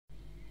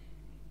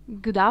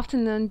Good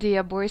afternoon,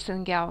 dear boys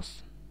and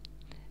girls.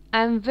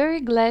 I'm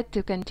very glad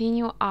to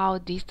continue our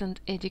distant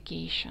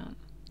education.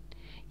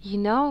 You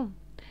know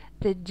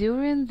that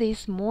during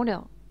this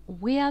module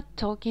we are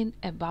talking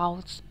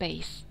about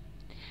space.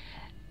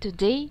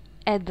 Today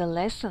at the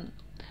lesson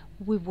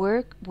we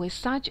work with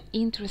such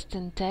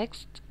interesting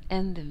text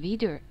and the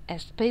video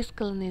as space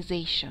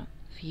colonization,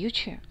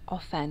 future or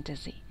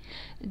fantasy.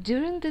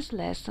 During this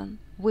lesson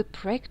we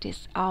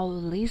practice our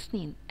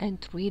listening and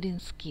reading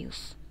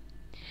skills.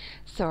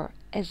 So,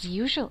 as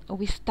usual,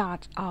 we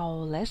start our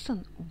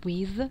lesson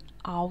with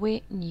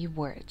our new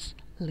words.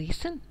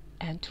 Listen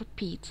and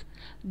repeat.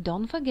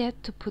 Don't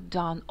forget to put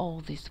down all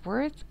these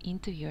words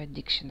into your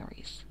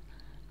dictionaries.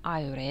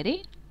 Are you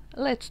ready?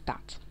 Let's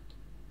start.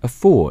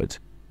 Afford,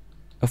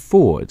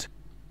 afford.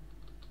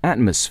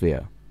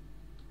 Atmosphere,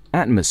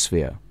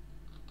 atmosphere.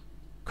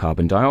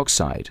 Carbon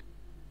dioxide,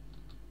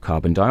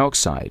 carbon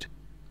dioxide.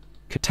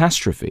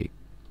 Catastrophe,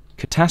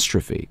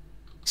 catastrophe.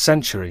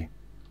 Century,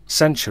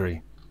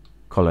 century.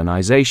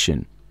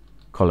 Colonization,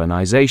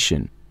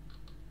 colonization.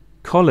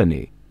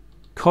 Colony,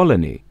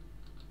 colony.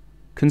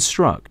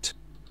 Construct,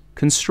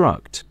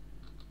 construct.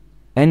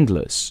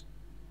 Endless,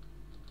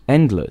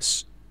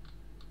 endless.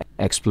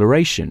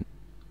 Exploration,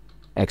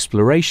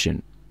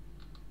 exploration.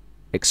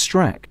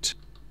 Extract,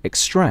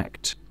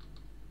 extract.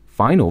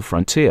 Final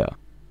frontier,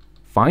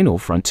 final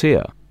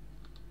frontier.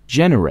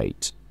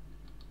 Generate,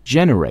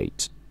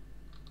 generate.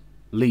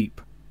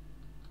 Leap,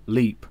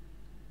 leap.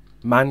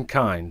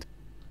 Mankind,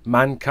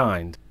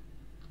 mankind.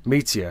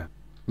 Meteor,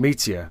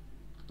 meteor.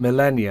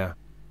 Millennia,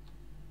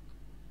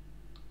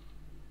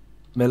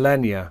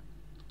 millennia.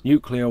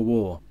 Nuclear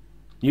war,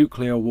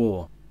 nuclear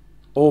war.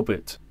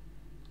 Orbit,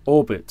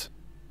 orbit.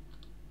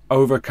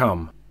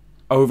 Overcome,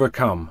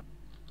 overcome.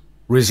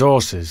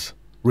 Resources,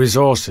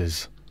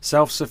 resources.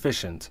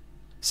 Self-sufficient,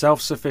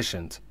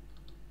 self-sufficient.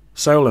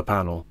 Solar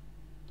panel,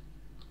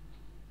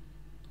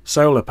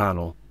 solar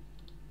panel.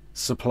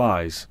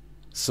 Supplies,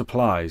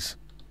 supplies.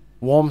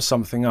 Warm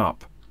something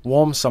up,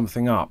 warm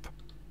something up.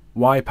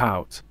 Wipe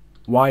out,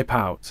 wipe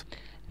out.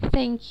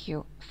 Thank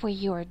you for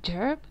your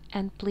job,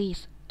 and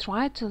please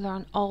try to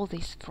learn all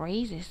these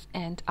phrases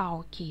and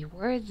our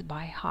keywords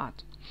by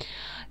heart.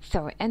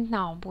 So, and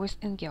now, boys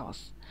and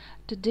girls,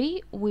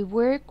 today we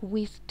work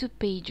with two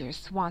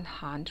pages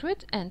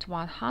 100 and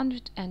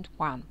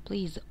 101.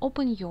 Please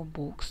open your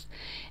books.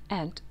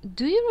 And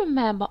do you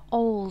remember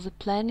all the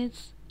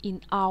planets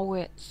in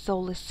our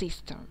solar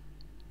system?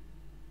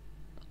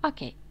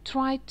 Okay,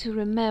 try to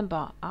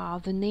remember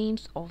the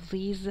names of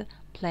these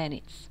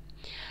planets.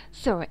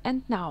 So,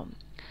 and now,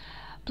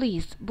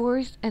 please,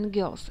 boys and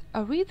girls,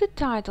 read the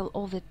title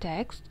of the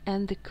text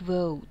and the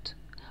quote.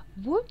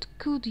 What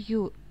could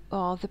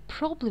the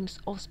problems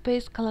of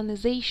space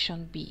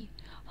colonization be?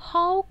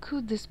 How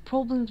could these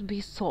problems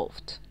be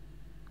solved?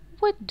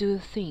 What do you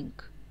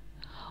think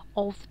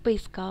of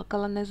space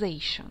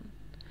colonization?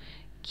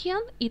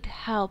 Can it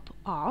help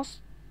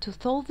us to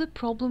solve the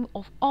problem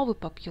of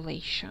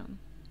overpopulation?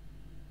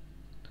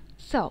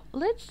 So,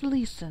 let's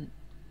listen.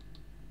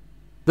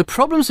 The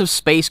problems of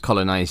space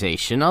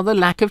colonization are the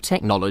lack of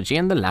technology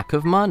and the lack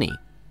of money.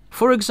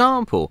 For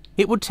example,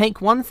 it would take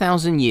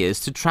 1,000 years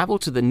to travel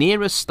to the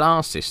nearest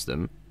star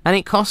system, and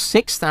it costs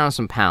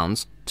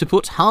 £6,000 to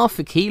put half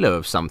a kilo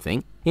of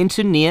something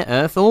into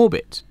near-Earth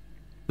orbit.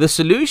 The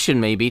solution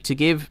may be to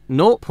give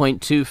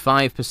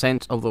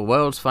 0.25% of the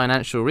world's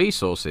financial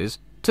resources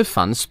to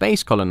fund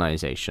space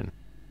colonization.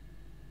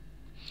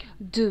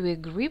 Do you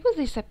agree with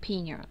this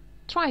opinion?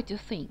 Try to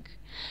think.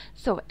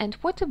 So, and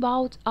what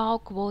about our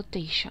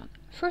quotation?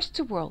 First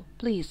of all,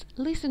 please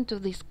listen to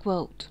this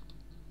quote.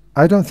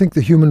 I don't think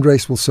the human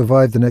race will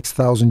survive the next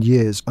 1,000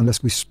 years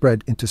unless we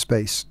spread into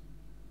space.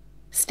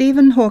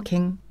 Stephen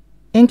Hawking,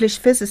 English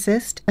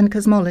physicist and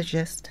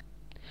cosmologist.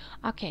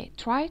 Okay,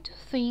 try to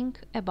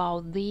think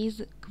about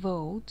this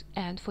quote,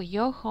 and for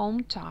your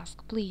home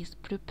task, please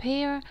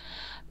prepare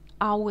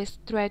our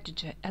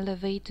strategy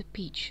elevator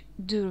pitch.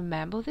 Do you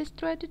remember the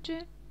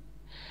strategy?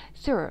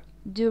 Sir,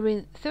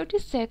 during 30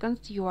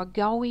 seconds you are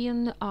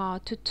going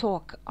to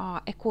talk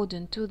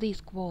according to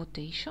this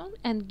quotation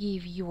and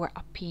give your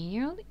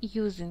opinion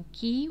using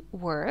key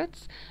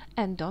words,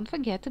 and don't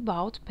forget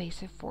about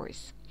passive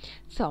voice.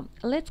 So,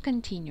 let's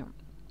continue.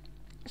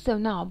 So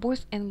now,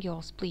 boys and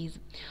girls, please,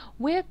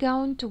 we're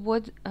going to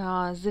watch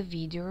the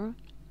video.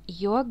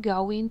 You're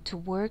going to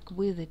work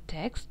with the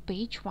text,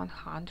 page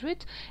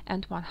 100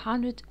 and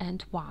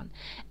 101,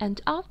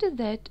 and after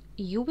that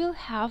you will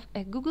have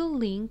a Google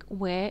link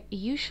where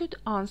you should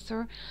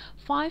answer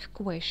 5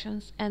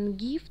 questions and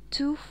give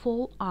 2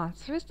 full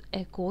answers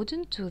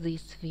according to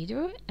this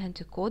video and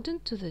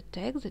according to the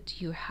text that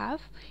you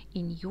have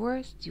in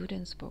your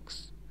students'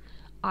 books.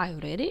 Are you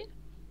ready?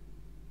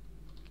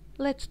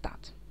 Let's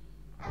start.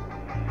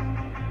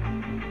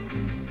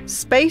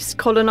 Space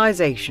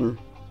colonization.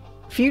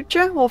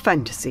 Future or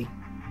fantasy?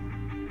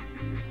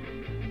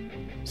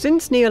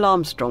 Since Neil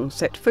Armstrong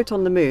set foot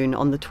on the moon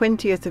on the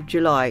 20th of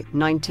July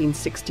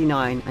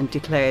 1969 and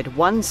declared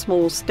one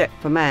small step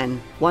for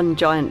man, one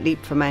giant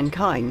leap for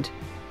mankind,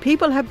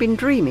 people have been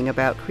dreaming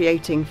about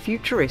creating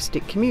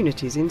futuristic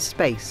communities in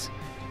space.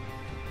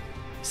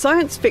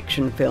 Science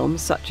fiction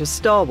films such as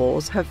Star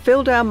Wars have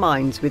filled our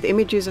minds with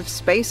images of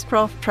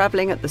spacecraft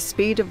travelling at the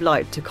speed of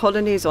light to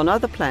colonies on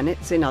other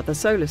planets in other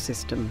solar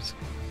systems.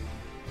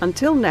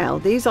 Until now,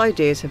 these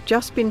ideas have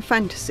just been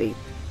fantasy.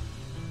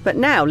 But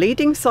now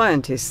leading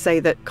scientists say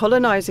that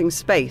colonising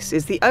space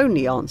is the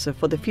only answer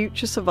for the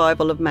future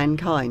survival of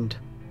mankind.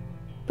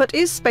 But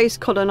is space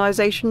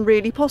colonisation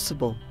really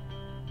possible?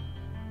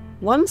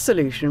 One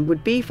solution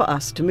would be for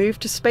us to move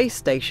to space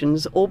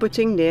stations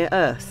orbiting near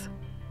Earth.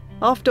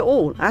 After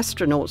all,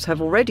 astronauts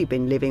have already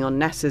been living on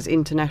NASA's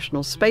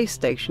International Space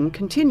Station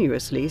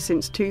continuously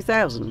since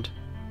 2000.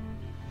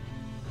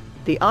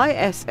 The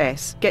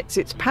ISS gets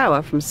its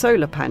power from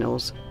solar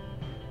panels.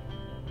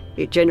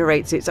 It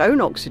generates its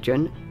own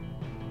oxygen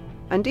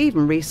and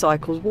even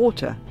recycles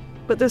water,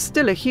 but there's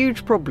still a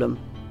huge problem.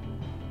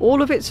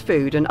 All of its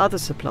food and other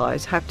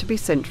supplies have to be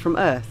sent from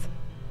Earth.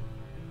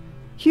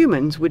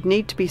 Humans would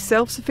need to be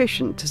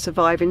self-sufficient to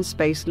survive in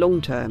space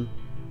long term.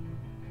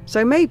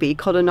 So maybe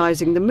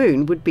colonising the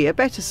moon would be a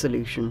better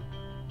solution.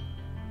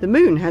 The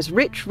moon has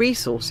rich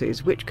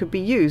resources which could be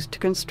used to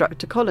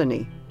construct a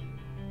colony.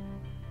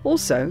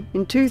 Also,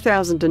 in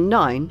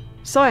 2009,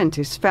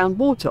 scientists found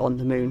water on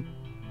the moon,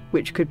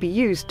 which could be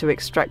used to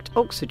extract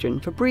oxygen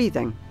for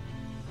breathing.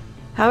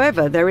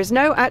 However, there is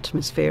no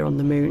atmosphere on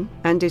the moon,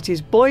 and it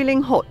is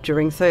boiling hot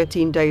during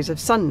 13 days of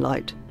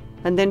sunlight,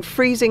 and then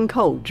freezing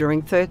cold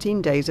during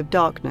 13 days of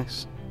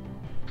darkness.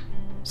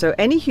 So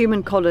any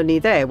human colony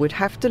there would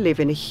have to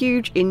live in a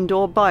huge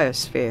indoor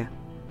biosphere.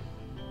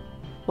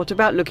 What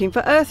about looking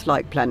for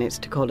Earth-like planets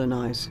to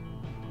colonise?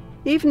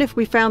 Even if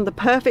we found the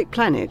perfect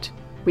planet,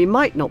 we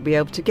might not be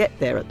able to get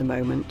there at the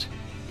moment.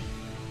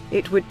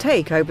 It would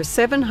take over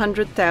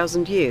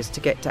 700,000 years to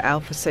get to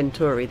Alpha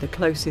Centauri, the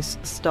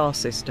closest star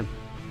system.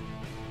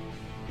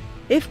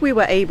 If we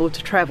were able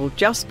to travel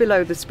just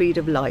below the speed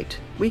of light,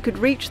 we could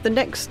reach the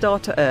next star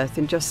to Earth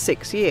in just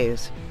 6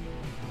 years.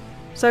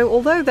 So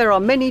although there are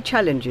many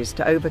challenges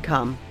to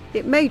overcome,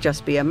 it may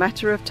just be a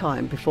matter of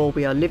time before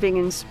we are living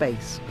in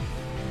space.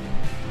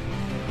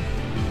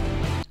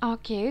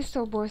 Okay,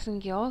 so boys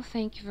and girls,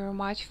 thank you very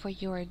much for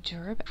your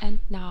job, and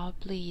now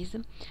please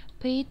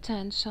pay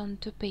attention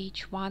to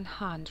page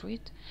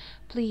 100.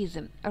 Please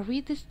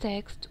read this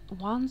text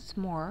once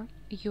more.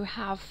 You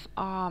have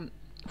 4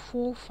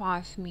 or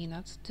 5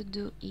 minutes to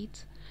do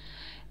it,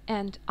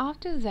 and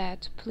after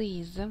that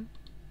please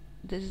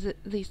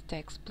this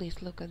text,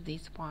 please look at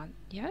this one,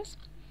 yes,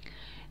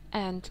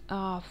 and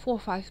 4 or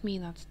 5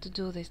 minutes to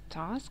do this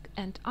task,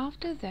 and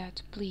after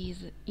that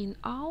please in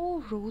our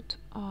route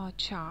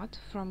chart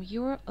from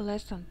your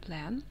lesson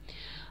plan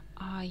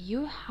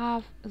you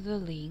have the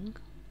link,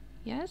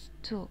 yes,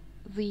 to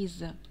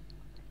this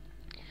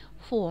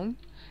form.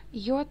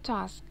 Your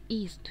task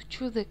is to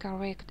choose the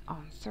correct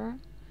answer.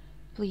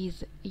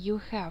 Please, you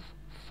have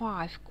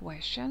 5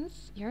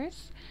 questions,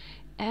 yes,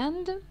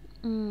 and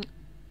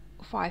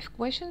 5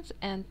 questions,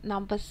 and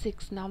number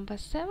 6, number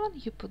 7,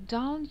 you put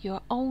down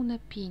your own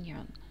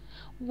opinion.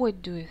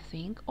 What do you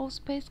think of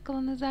space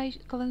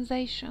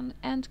colonization,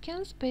 and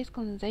can space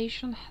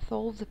colonization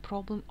solve the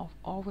problem of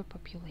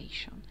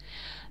overpopulation?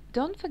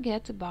 Don't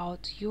forget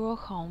about your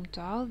home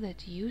tile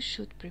that you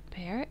should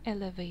prepare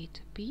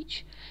elevator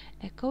pitch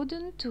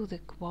according to the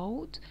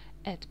quote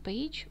at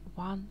page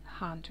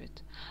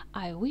 100.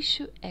 I wish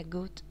you a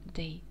good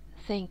day.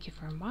 Thank you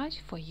very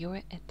much for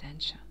your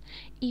attention.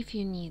 If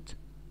you need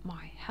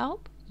my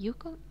help, you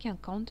can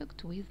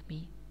contact with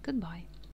me. Goodbye.